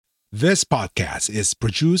This podcast is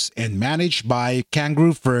produced and managed by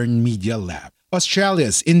Kangaroo Fern Media Lab,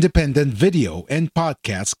 Australia's independent video and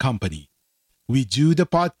podcast company. We do the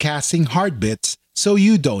podcasting hard bits so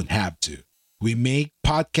you don't have to. We make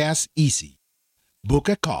podcasts easy. Book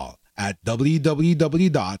a call at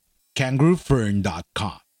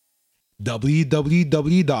www.kangaroofern.com.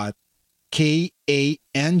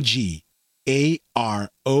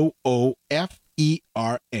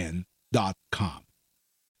 www.kangaroofern.com.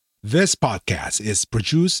 This podcast is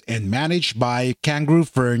produced and managed by Kangaroo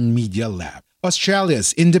Fern Media Lab,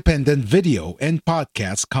 Australia's independent video and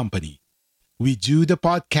podcast company. We do the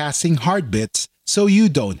podcasting hard bits so you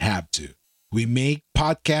don't have to. We make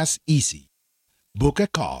podcasts easy. Book a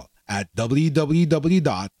call at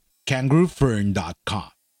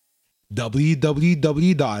www.kangaroofern.com.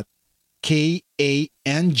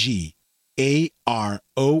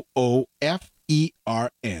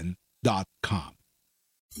 www.kangaroofern.com.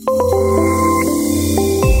 A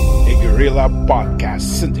Guerrilla Podcast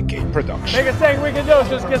Syndicate production. Biggest thing we can do is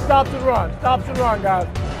just get stops and run. Stops and run, guys.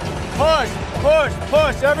 Push, push,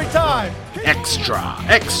 push every time. Extra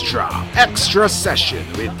session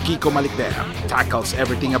with Kiko Malikdem tackles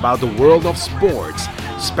everything about the world of sports,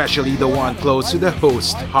 especially the one close to the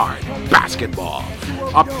host heart, basketball.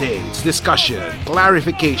 Updates, discussion,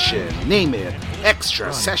 clarification, name it.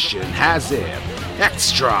 Extra session has it.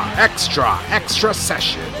 Extra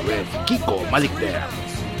session with Kiko Malikdem.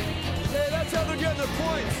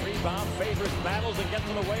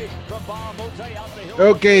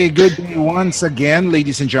 Okay, good day once again,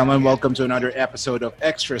 ladies and gentlemen. Welcome to another episode of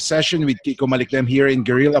Extra Session with Kiko Malikdem here in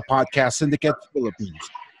Guerrilla Podcast Syndicate, Philippines.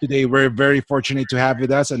 Today, we're very fortunate to have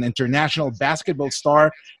with us an international basketball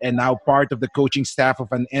star and now part of the coaching staff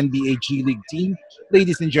of an NBA G League team.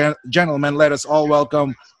 Ladies and gentlemen, let us all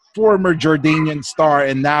welcome former Jordanian star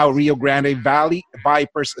and now Rio Grande Valley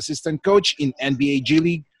Vipers assistant coach in NBA G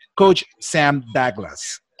League, Coach Sam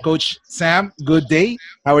Douglas. Coach Sam, good day.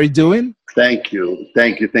 How are you doing? Thank you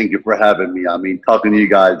for having me. I mean, talking to you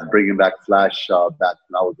guys, bringing back Flash back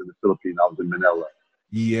when I was in the Philippines, I was in Manila.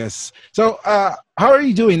 Yes. So, how are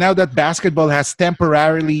you doing now that basketball has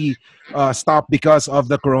temporarily stopped because of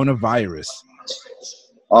the coronavirus?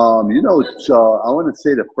 I want to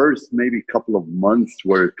say the first maybe couple of months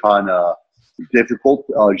were kind of difficult,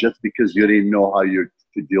 just because you didn't know how to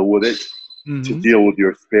deal with it, to deal with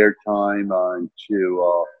your spare time, and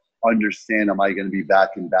to understand, am I going to be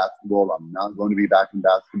back in basketball? I'm not going to be back in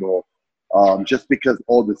basketball. Just because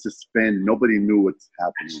all this is spin, nobody knew what's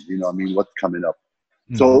happening. What's coming up.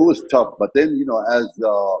 So it was tough. But then, as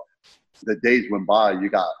the days went by, you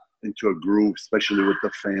got into a groove, especially with the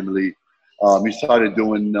family. You started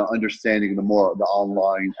doing understanding the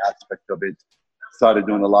online aspect of it. Started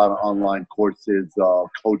doing a lot of online courses,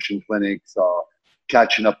 coaching clinics,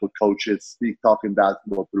 catching up with coaches, talking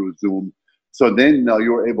basketball through Zoom. So then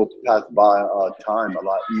you were able to pass by time a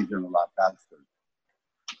lot easier and a lot faster.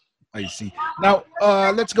 I see. Now,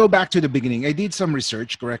 let's go back to the beginning. I did some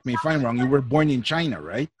research. Correct me if I'm wrong. You were born in China,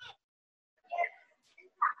 right?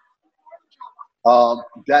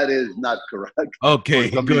 That is not correct. Okay,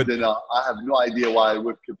 good. Reason, I have no idea why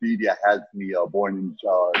Wikipedia has me born in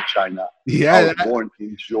China. Yeah. I was born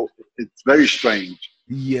in It's very strange.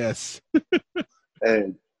 Yes.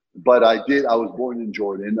 But I was born in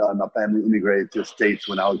Jordan. My family immigrated to the States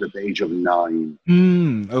when I was at the age of 9.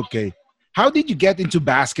 Okay. How did you get into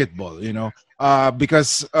basketball?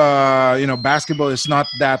 Because basketball is not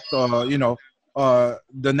that the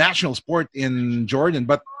national sport in Jordan.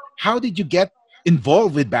 But how did you get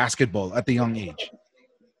involved with basketball at a young age?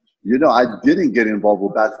 I didn't get involved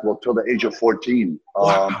with basketball till the age of 14.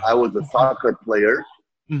 Wow. I was a soccer player.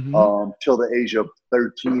 Till the age of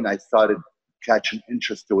 13, I started catching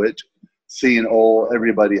interest to it, seeing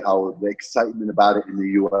everybody how the excitement about it in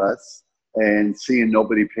the U.S. and seeing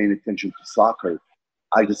nobody paying attention to soccer.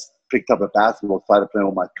 I just picked up a basketball, started playing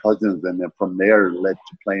with my cousins, and then from there led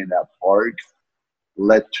to playing at parks,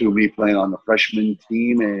 led to me playing on the freshman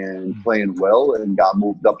team and playing well, and got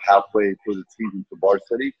moved up halfway through the season to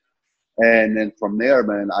varsity. And then from there,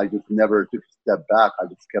 man, I just never took a step back. I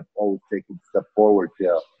just kept always taking a step forward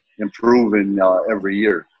to improving every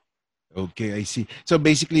year. Okay, I see. So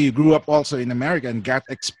basically, you grew up also in America and got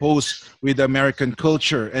exposed with American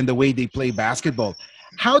culture and the way they play basketball.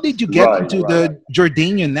 How did you get into the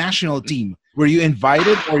Jordanian national team? Were you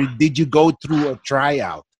invited or did you go through a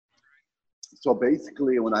tryout? So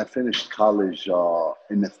basically, when I finished college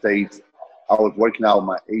in the States, I was working out with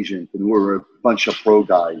my agent, and we were a bunch of pro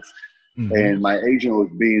guys. And my agent was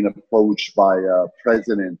being approached by a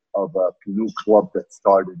president of a canoe club that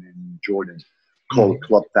started in Jordan called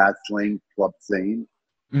Club Fastlane, Club Zane.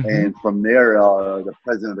 Mm-hmm. And from there, the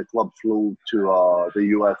president of the club flew to the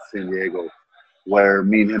U.S., San Diego, where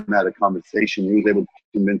me and him had a conversation. He was able to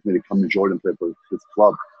convince me to come to Jordan play for his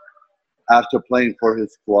club. After playing for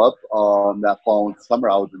his club that following summer,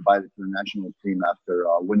 I was invited to the national team after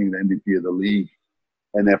winning the MVP of the league.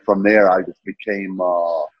 And then from there, I just became,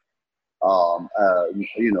 the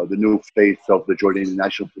new face of the Jordanian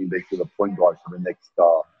national team, basically the point guard for the next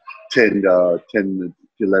 10 to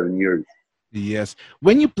 11 years. Yes.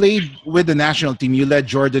 When you played with the national team, you led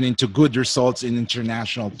Jordan into good results in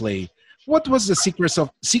international play. What was the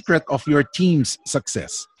secret of your team's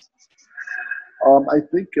success? I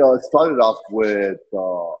think it started off with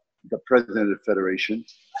the president of the federation.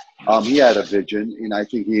 He had a vision, and I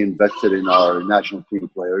think he invested in our national team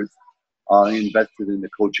players. He invested in the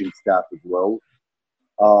coaching staff as well.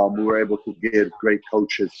 We were able to get great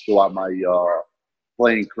coaches throughout my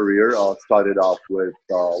playing career. Started off with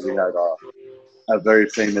we had a very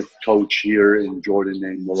famous coach here in Jordan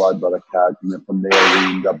named Murad Barakat, and then from there we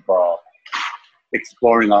ended up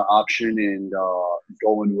exploring our option and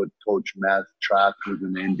going with Coach Matt Track, who's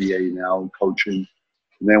in the NBA now, coaching.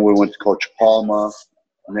 And then we went to Coach Palma,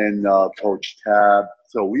 and then Coach Tab.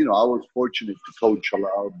 So, I was fortunate to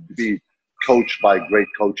be coached by great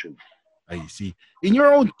coaches. I see. In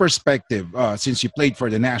your own perspective, since you played for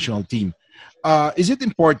the national team, is it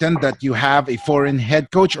important that you have a foreign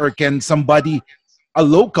head coach, or can somebody, a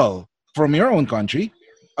local from your own country,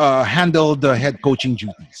 handle the head coaching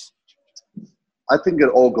duties? I think it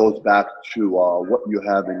all goes back to what you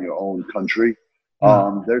have in your own country.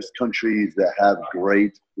 There's countries that have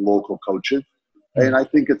great local coaches, and I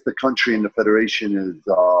think it's the country and the federation's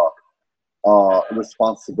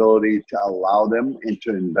responsibility to allow them and to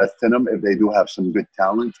invest in them if they do have some good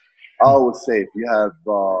talent. I always say if you have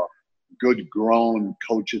good grown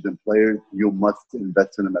coaches and players, you must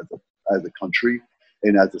invest in them as a country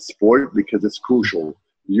and as a sport, because it's crucial.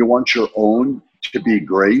 You want your own to be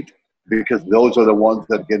great, because those are the ones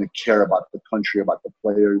that are going to care about the country, about the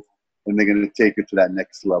players, and they're going to take it to that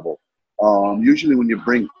next level. Usually when you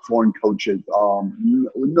bring foreign coaches,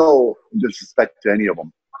 no disrespect to any of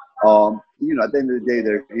them, at the end of the day,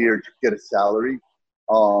 they're here to get a salary,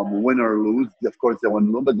 win or lose. Of course, they want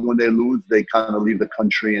to lose, but when they lose, they kind of leave the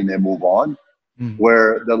country and they move on.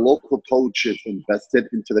 Where the local coach is invested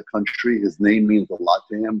into the country, his name means a lot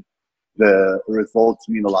to him. The results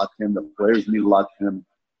mean a lot to him. The players mean a lot to him.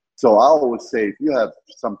 So I always say, if you have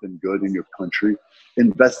something good in your country,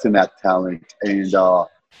 invest in that talent, and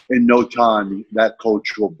in no time, that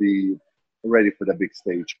coach will be ready for the big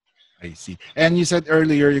stage. I see. And you said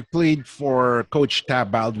earlier you played for Coach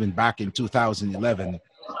Tab Baldwin back in 2011.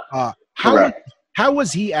 How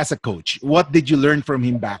was he as a coach? What did you learn from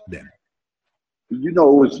him back then? It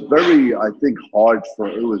was very, I think, hard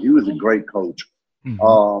he was a great coach. He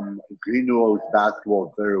knew his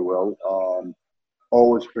basketball very well.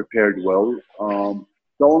 Always prepared well.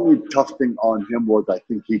 The only tough thing on him was I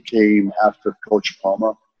think he came after Coach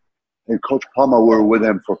Palma. And Coach Palma, we were with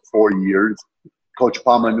him for 4 years. Coach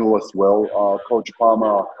Palma knew us well. Coach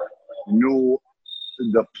Palma knew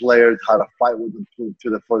the players, how to fight with them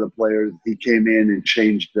for the players. He came in and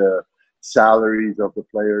changed the salaries of the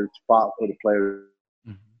players, fought for the players'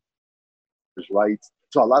 rights.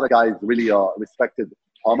 So a lot of guys really respected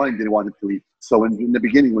Palma and didn't want him to leave. So in the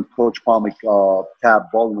beginning, when Coach Palma,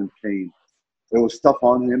 Tab Baldwin came, it was tough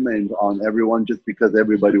on him and on everyone, just because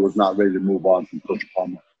everybody was not ready to move on from Coach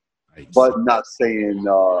Palma. But not saying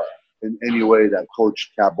in any way that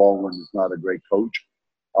Coach Tab Baldwin is not a great coach.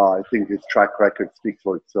 I think his track record speaks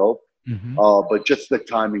for itself. But just the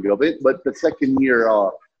timing of it. But the second year,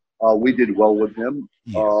 we did well with him.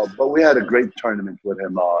 But we had a great tournament with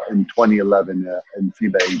him in 2011 in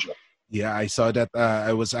FIBA Asia. Yeah, I saw that.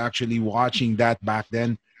 I was actually watching that back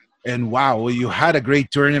then, and wow, you had a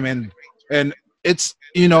great tournament, and it's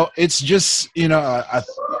just a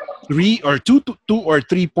 2 or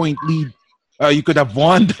 3 point lead. You could have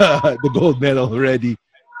won the gold medal already.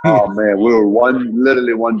 Oh man, we were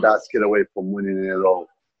literally one basket away from winning it all,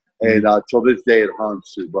 and till this day it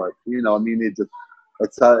haunts you. But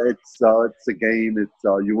it's a game. It's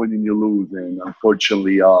you win and you lose, and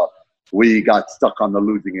unfortunately, we got stuck on the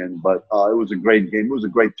losing end. But it was a great game. It was a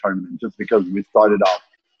great tournament, just because we started off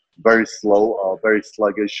very slow, very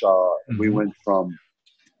sluggish. We went from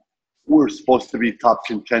we were supposed to be top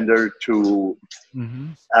contender to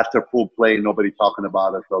after pool play, nobody talking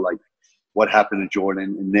about us. So like, what happened to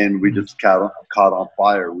Jordan? And then we just caught on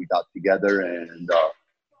fire. We got together and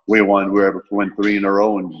we won. We were able to win 3 in a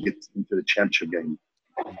row and get into the championship game.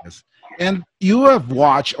 Yes. And you have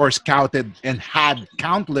watched or scouted and had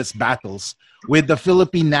countless battles with the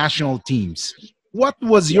Philippine national teams. What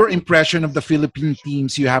was your impression of the Philippine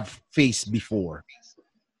teams you have faced before?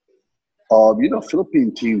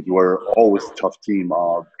 Philippine teams were always a tough team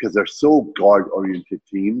because they're so guard-oriented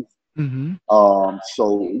teams. Mm-hmm.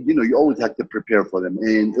 So you always have to prepare for them,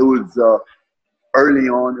 and it was early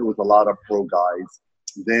on. It was a lot of pro guys.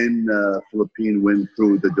 Then Philippine went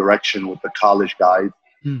through the direction with the college guys.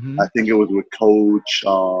 Mm-hmm. I think it was with Coach.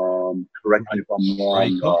 Correct me if I'm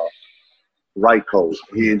wrong. Ryko.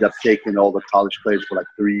 He ended up taking all the college players for like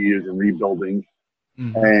 3 years and rebuilding,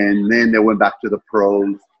 and then they went back to the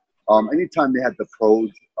pros. Anytime they had the pros,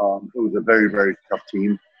 it was a very, very tough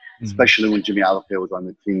team, especially when Jimmy Alapay was on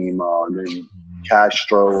the team. And then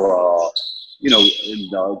Castro,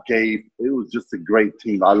 and Gabe. It was just a great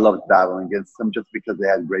team. I loved battling against them just because they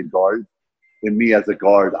had great guards. And me as a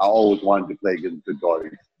guard, I always wanted to play against good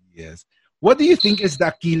guards. Yes. What do you think is the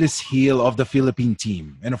Achilles heel of the Philippine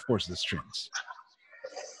team? And of course, the strengths.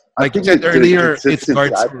 Like you said earlier, it's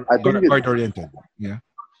guard oriented. Yeah.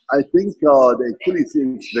 I think the Achilles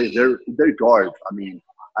heel, they're guards. I mean,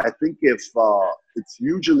 I think if it's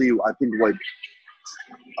usually, I think what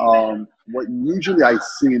usually I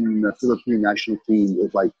see in the Philippine national team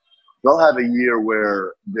is like they'll have a year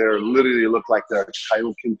where they're literally look like they're a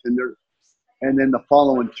title contender. And then the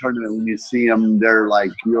following tournament, when you see them, you're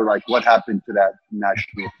like, what happened to that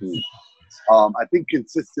national team? I think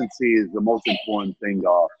consistency is the most important thing.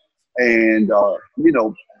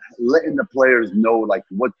 Letting the players know like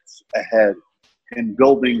what's ahead and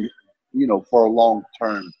building, for a long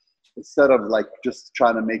term instead of like just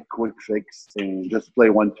trying to make quick fix and just play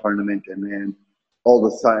one tournament and then all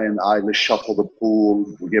of a sudden either shuffle the pool,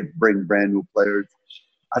 bring brand new players.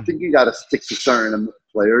 I think you got to stick to certain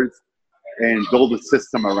players and build a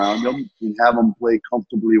system around them and have them play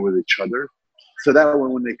comfortably with each other. So that way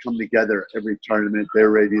when they come together every tournament, they're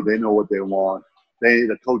ready. They know what they want.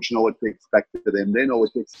 The coach know what to expect of them. They know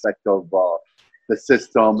what to expect of the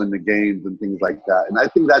system and the games and things like that. And I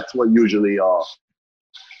think that's what usually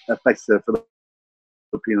affects the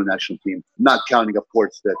Filipino national team. Not counting, of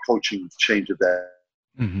course, the coaching changes that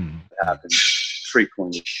happen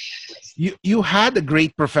frequently. You had a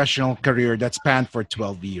great professional career that spanned for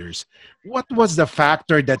 12 years. What was the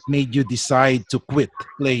factor that made you decide to quit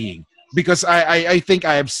playing? Because I think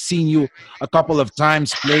I have seen you a couple of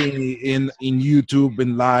times playing in YouTube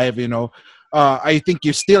and live. I think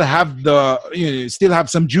you still have still have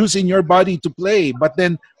some juice in your body to play, but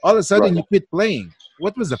then all of a sudden you quit playing.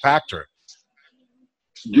 What was the factor?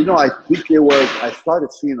 I think it was. I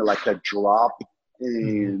started seeing like a drop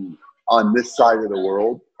on this side of the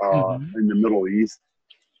world, in the Middle East,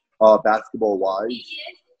 basketball-wise.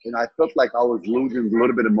 And I felt like I was losing a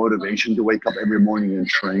little bit of motivation to wake up every morning and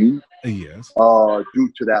train. Yes. Due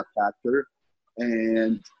to that factor.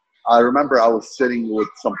 And I remember I was sitting with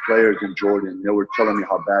some players in Jordan. They were telling me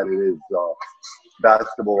how bad it is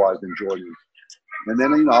basketball-wise in Jordan. And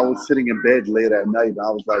then, I was sitting in bed late at night, and I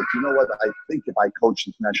was like, you know what? I think if I coach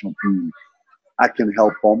this national team, I can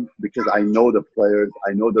help them because I know the players,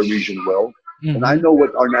 I know the region well, and I know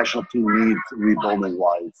what our national team needs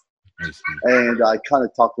rebuilding-wise. And I kind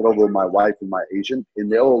of talked it over with my wife and my agent,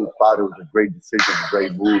 and they all thought it was a great decision, a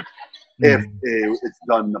great move, if it's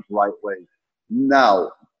done the right way.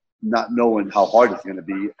 Now, not knowing how hard it's going to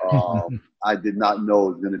be, I did not know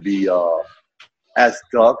it was going to be as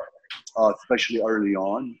tough, especially early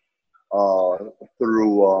on,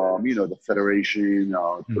 through the federation,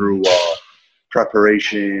 through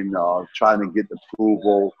preparation, trying to get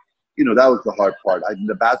approval. That was the hard part.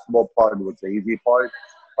 The basketball part was the easy part.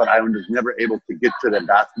 But I was never able to get to the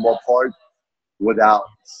basketball part without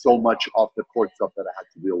so much off the court stuff that I had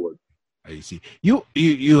to deal with. I see.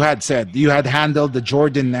 You had said you had handled the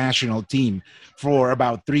Jordan national team for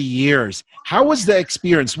about 3 years. How was the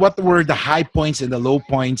experience? What were the high points and the low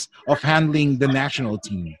points of handling the national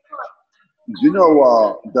team?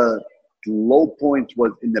 The low point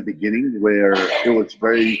was in the beginning where it was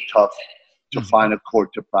very tough to find a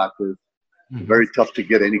court to practice. Very tough to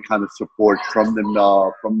get any kind of support from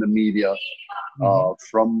the media,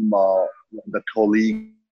 from the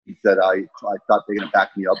colleagues that I thought they were going to back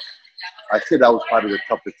me up. I said that was probably the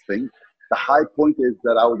toughest thing. The high point is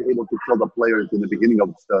that I was able to tell the players in the beginning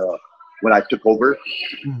of when I took over,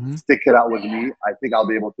 stick it out with me. I think I'll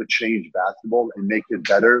be able to change basketball and make it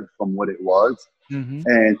better from what it was.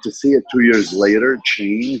 And to see it 2 years later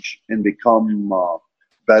change and become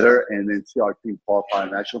better and then see our team qualify a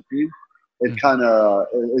national team,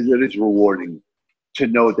 it is rewarding to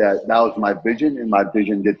know that was my vision and my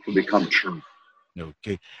vision did to become true.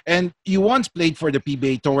 Okay. And you once played for the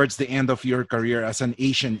PBA towards the end of your career as an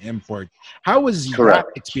Asian import. How was that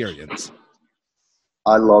experience?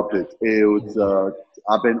 I loved it. It was.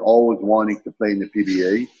 I've been always wanting to play in the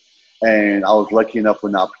PBA, and I was lucky enough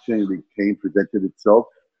when the opportunity presented itself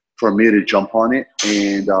for me to jump on it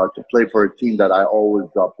and to play for a team that I always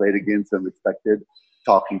played against and respected,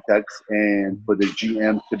 Talking Tex, and for the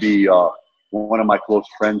GM to be one of my close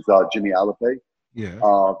friends, Jimmy Alapay.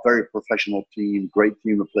 Yeah. Very professional team, great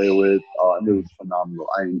team to play with. And it was phenomenal.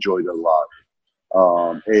 I enjoyed it a lot.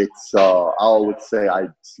 I would say I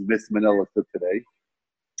miss Manila to today.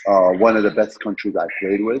 One of the best countries I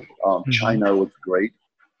played with. China was great,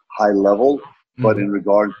 high level, but in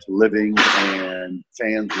regard to living and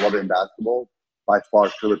fans loving basketball, by far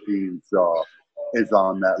Philippines is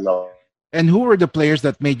on that level. And who were the players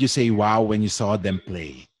that made you say wow when you saw them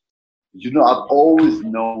play? You know, I've always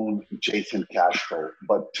known Jason Castro,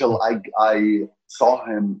 but till I saw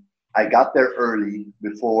him, I got there early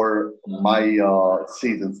before my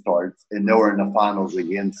season starts, and they were in the finals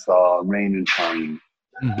against Rain and Shine.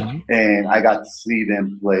 And I got to see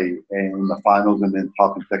them play in the finals and then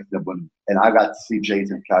talking to them. And I got to see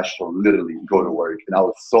Jason Castro literally go to work. And I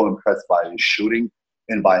was so impressed by his shooting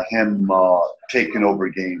and by him taking over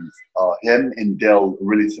games. Him and Dell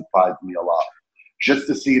really surprised me a lot. Just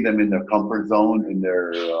to see them in their comfort zone, in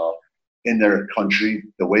their country,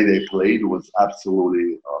 the way they played was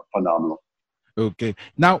absolutely phenomenal. Okay.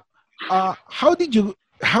 Now, how did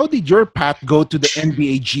your path go to the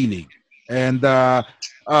NBA G League? And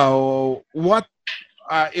what?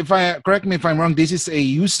 Correct me if I'm wrong. This is a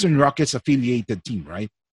Houston Rockets affiliated team,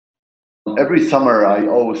 right? Every summer, I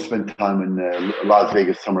always spend time in the Las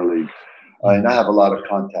Vegas Summer League, and I have a lot of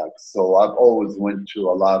contacts. So I've always went to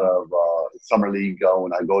a lot of Summer League.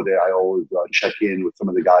 When I go there, I always check in with some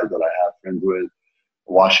of the guys that I have friends with: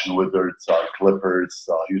 Washington Wizards, Clippers,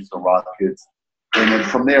 Houston Rockets, and then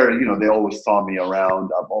from there, you know, they always saw me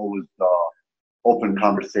around. I've always open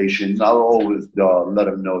conversations. I'll always let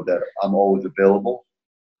them know that I'm always available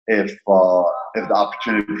if the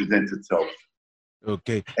opportunity presents itself.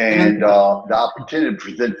 Okay. And the opportunity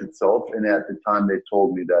presents itself, and at the time they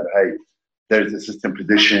told me that, hey, there's assistant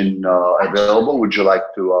position available. Would you like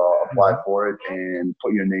to apply for it and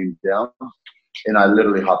put your name down? And I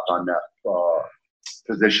literally hopped on that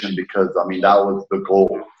position because, I mean, that was the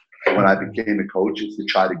goal when I became a coach, is to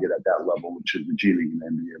try to get at that level, which is the G League and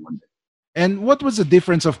NBA one day. And what was the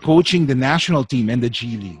difference of coaching the national team and the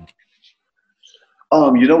G League?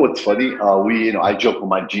 You know what's funny? I joke with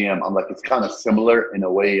my GM. I'm like, it's kind of similar in a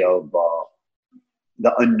way of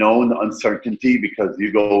the unknown, the uncertainty, because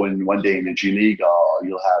you go in one day in the G League,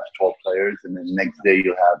 you'll have 12 players, and then the next day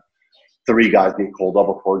you'll have 3 guys get called up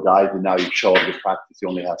or 4 guys, and now you show up to practice, you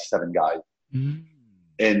only have 7 guys.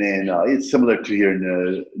 And then it's similar to here in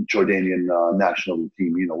the Jordanian national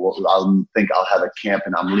team. You know, I think I'll have a camp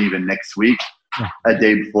and I'm leaving next week. A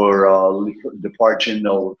day before departure,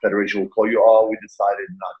 the federation will call you. Oh, we decided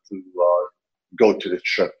not to go to the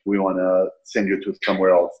trip. We want to send you to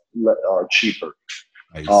somewhere else cheaper.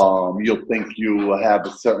 You'll think you have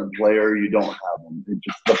a certain player, you don't have them. It's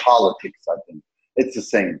just the politics, I think. It's the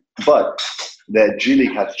same. But the G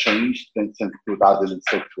League has changed since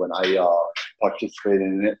 2006 when I participated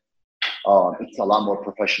in it. It's a lot more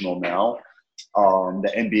professional now.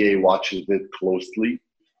 The NBA watches it closely.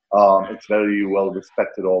 It's very well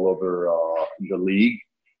respected all over the league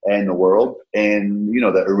and the world. And, you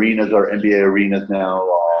know, the arenas are NBA arenas now.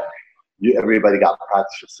 Everybody got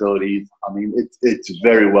practice facilities. I mean, it's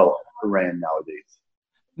very well ran nowadays.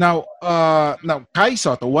 Now, Kai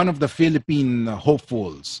Sotto, one of the Philippine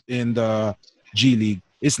hopefuls in the G League,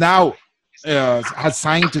 is now has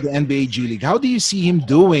signed to the NBA G League. How do you see him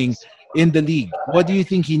doing in the league? What do you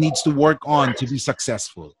think he needs to work on to be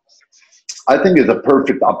successful? I think it's a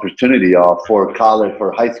perfect opportunity for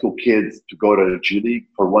high school kids to go to the G League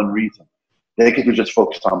for one reason. They can just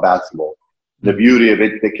focus on basketball. The beauty of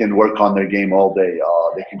it, they can work on their game all day.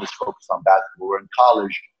 They can just focus on basketball. Where in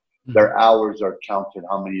college, their hours are counted,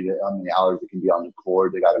 how many hours they can be on the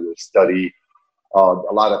court. They got to go study. A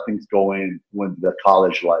lot of things go in with the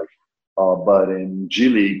college life. But in G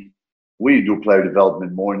League, we do player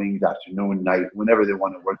development mornings, afternoon, night. Whenever they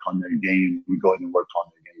want to work on their game, we go in and work on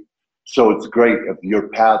their game. So it's great. If your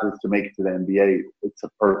path is to make it to the NBA, it's a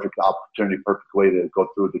perfect opportunity, perfect way to go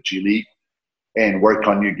through the G League and work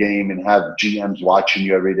on your game and have GMs watching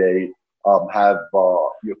you every day. Have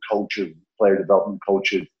your coaches, player development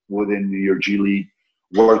coaches within your G League,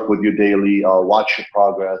 work with you daily, watch your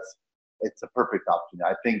progress. It's a perfect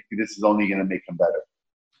opportunity. I think this is only going to make them better.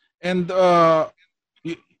 And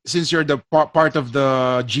since you're the part of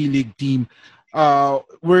the G League team,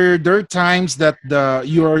 were there times that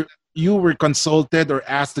you were consulted or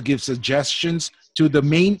asked to give suggestions to the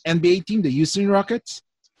main NBA team, the Houston Rockets?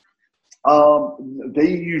 They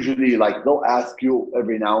usually they'll ask you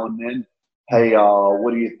every now and then, hey,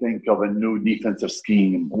 what do you think of a new defensive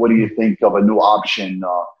scheme? What do you think of a new option?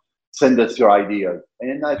 Send us your ideas.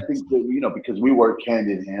 And I think that, because we work hand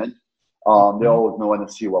in hand, they always want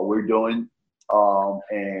to see what we're doing.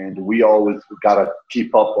 And we always got to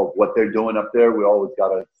keep up of what they're doing up there. We always got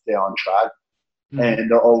to stay on track.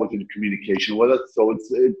 And they're always in communication with us. So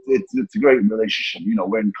it's a great relationship.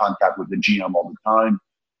 We're in contact with the GM all the time.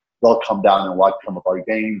 They'll come down and watch some of our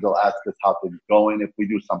games. They'll ask us how things are going. If we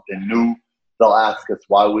do something new, they'll ask us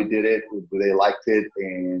why we did it, if they liked it,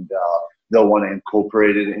 and they'll want to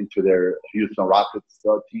incorporate it into their Houston Rockets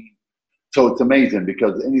team. So it's amazing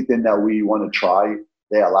because anything that we want to try,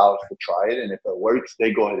 they allow us to try it. And if it works,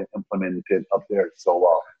 they go ahead and implement it up there.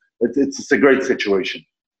 So it's a great situation.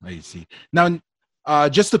 I see. Now,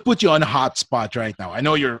 just to put you on a hot spot right now, I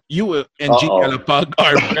know you and G. Calapag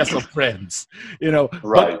are best of friends, Right.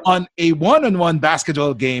 But on a one-on-one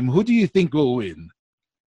basketball game, who do you think will win?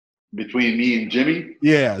 Between me and Jimmy?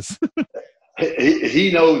 Yes.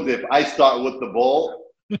 He knows if I start with the ball,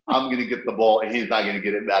 I'm going to get the ball and he's not going to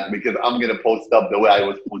get it back because I'm going to post up the way I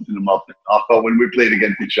was posting him up when we played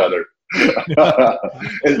against each other.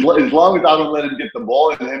 as long as I don't let him get the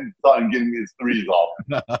ball and him starting getting his threes off.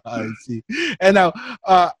 I see. And now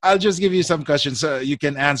I'll just give you some questions so you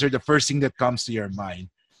can answer the first thing that comes to your mind.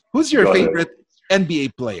 Who's your favorite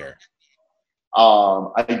NBA player?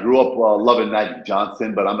 I grew up loving Magic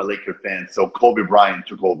Johnson, but I'm a Laker fan, so Kobe Bryant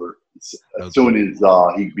took over as soon as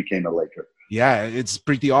he became a Laker. Yeah, it's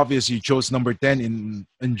pretty obvious you chose number 10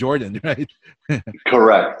 in Jordan, right?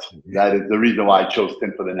 Correct. That is the reason why I chose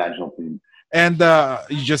him for the national team. And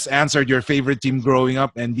you just answered your favorite team growing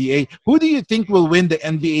up, NBA. Who do you think will win the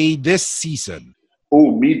NBA this season?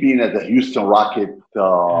 Oh, me being as a Houston Rocket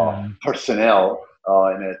personnel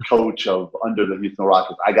and a coach under the Houston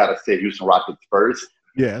Rockets, I got to say Houston Rockets first.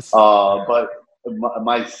 Yes. But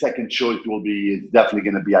my second choice is definitely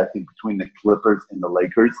going to be, I think, between the Clippers and the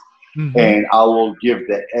Lakers. Mm-hmm. And I will give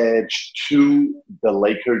the edge to the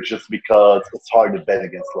Lakers just because it's hard to bet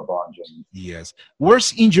against LeBron James. Yes.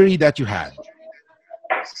 Worst injury that you had?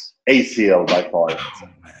 ACL by far. Oh,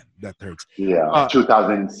 man, that hurts. Yeah,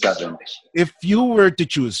 2007. If you were to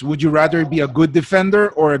choose, would you rather be a good defender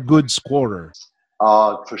or a good scorer?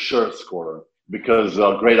 For sure a scorer because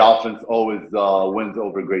great offense always wins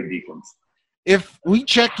over great defense. If we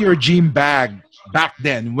check your gym bag back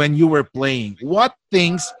then when you were playing, what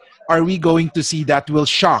things are we going to see that will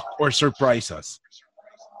shock or surprise us?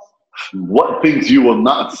 What things you will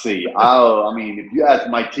not see? I mean, if you ask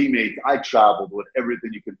my teammates, I traveled with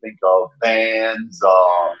everything you can think of. Bands,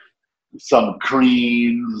 some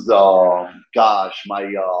creams, my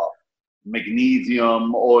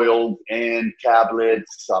magnesium oils and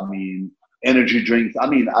tablets. I mean, energy drinks. I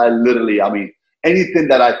mean, anything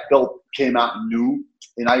that I felt came out new.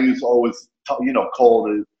 And I used to always,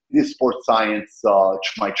 call this sports science,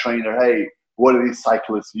 my trainer, hey, what are these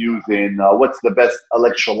cyclists using? What's the best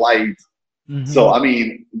electrolytes? Mm-hmm. So, I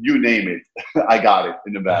mean, you name it. I got it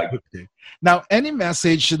in the bag. Okay. Now, any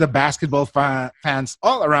message to the basketball fans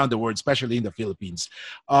all around the world, especially in the Philippines,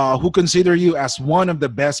 who consider you as one of the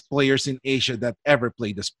best players in Asia that ever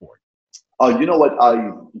played the sport? You know what?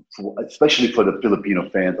 Especially for the Filipino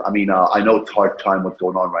fans, I mean, I know it's hard time what's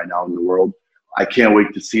going on right now in the world. I can't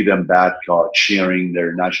wait to see them back cheering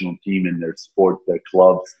their national team and their sport, their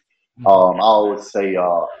clubs. I always say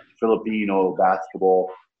Filipino basketball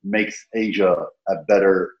makes Asia a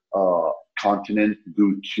better continent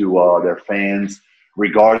due to their fans.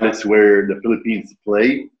 Regardless where the Philippines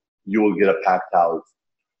play, you will get a packed house.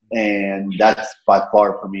 And that's by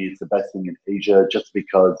far for me, it's the best thing in Asia just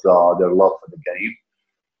because their love for the game.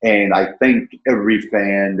 And I think every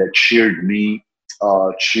fan that cheered me,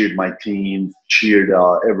 cheered my team, cheered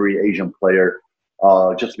every Asian player,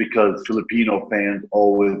 just because Filipino fans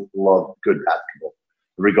always love good basketball,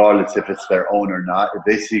 regardless if it's their own or not. If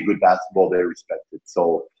they see good basketball, they respect it.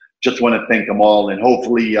 So just want to thank them all. And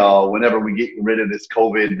hopefully whenever we get rid of this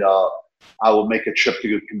COVID, I will make a trip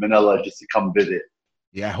to Manila just to come visit.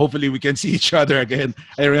 Yeah, hopefully we can see each other again.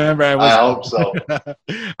 I remember I hope so.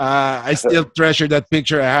 I still treasure that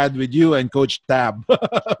picture I had with you and Coach Tab.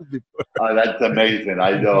 That's amazing.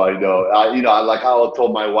 I know. I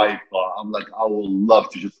told my wife, I would love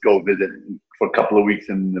to just go visit for a couple of weeks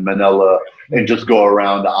in Manila and just go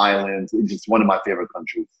around the islands. It's just one of my favorite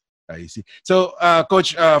countries. I see. So,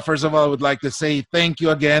 Coach, first of all, I would like to say thank you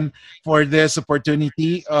again for this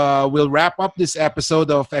opportunity. We'll wrap up this episode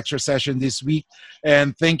of Extra Session this week,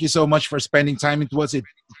 and thank you so much for spending time. It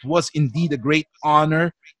was indeed a great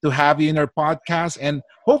honor to have you in our podcast, and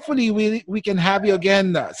hopefully we can have you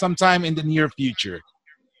again sometime in the near future.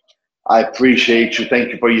 I appreciate you.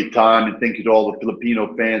 Thank you for your time, and thank you to all the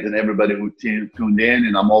Filipino fans and everybody who tuned in.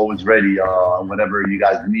 And I'm always ready. Whenever you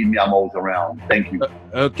guys need me, I'm always around. Thank you.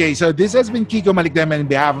 Okay, so this has been Kiko Malikdem, and on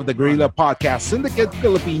behalf of the Guerrilla Podcast Syndicate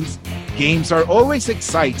Philippines. Games are always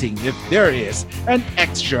exciting if there is an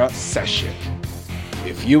extra session.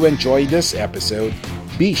 If you enjoyed this episode,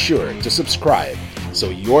 be sure to subscribe so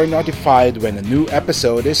you're notified when a new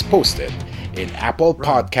episode is posted in Apple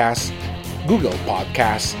Podcasts, Google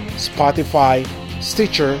Podcasts, Spotify,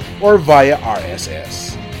 Stitcher, or via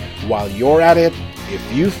RSS. While you're at it, if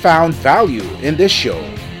you found value in this show,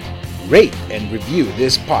 rate and review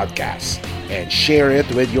this podcast and share it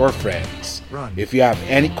with your friends. If you have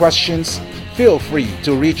any questions, feel free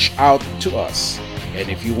to reach out to us. And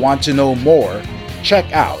if you want to know more,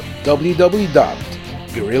 check out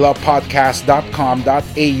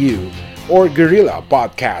www.guerrillapodcast.com.au or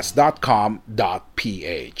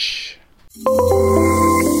guerrillapodcast.com.ph.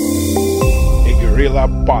 A Guerrilla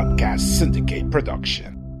Podcast Syndicate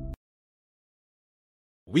production.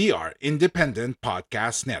 We are Independent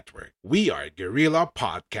Podcast Network. We are Guerrilla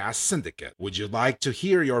Podcast Syndicate. Would you like to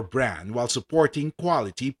hear your brand while supporting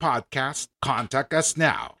quality podcasts? Contact us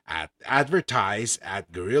now at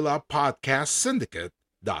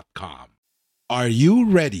advertise@guerrillapodcastsyndicate.com. Are you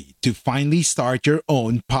ready to finally start your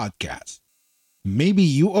own podcast? Maybe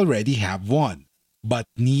you already have one, but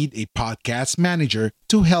need a podcast manager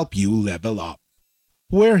to help you level up.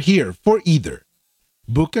 We're here for either.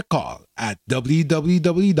 Book a call at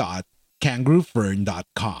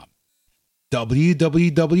www.kangaroofern.com,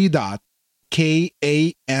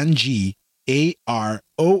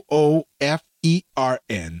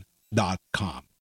 www.kangaroofern.com,